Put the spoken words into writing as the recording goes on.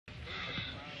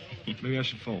Maybe I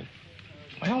should fold.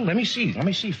 Well, let me see. Let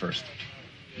me see first.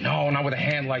 No, not with a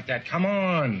hand like that. Come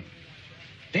on.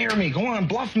 Dare me. Go on.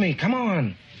 Bluff me. Come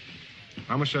on.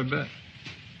 How much should I bet?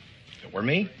 If it were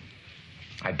me,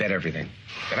 I'd bet everything.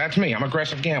 Yeah, that's me. I'm an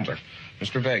aggressive gambler.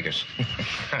 Mr. Vegas.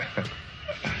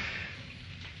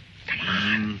 Come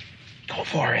on. Go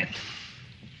for it.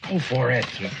 Go for it.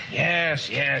 Yes,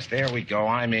 yes. There we go.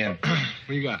 I'm in.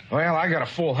 What you got? Well, I got a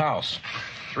full house.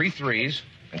 3 threes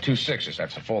and 2 sixes.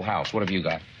 That's a full house. What have you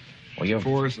got? Well, you have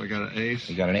 4s. I got an ace.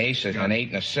 You got an ace, an 8,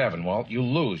 and a 7. Well, you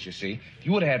lose, you see. If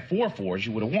you would have had 4 4s,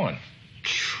 you would have won.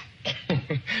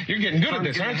 You're getting good at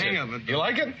this, aren't you? Of it, you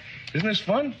like it? Isn't this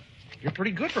fun? You're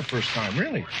pretty good for first time,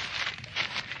 really.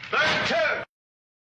 9-10.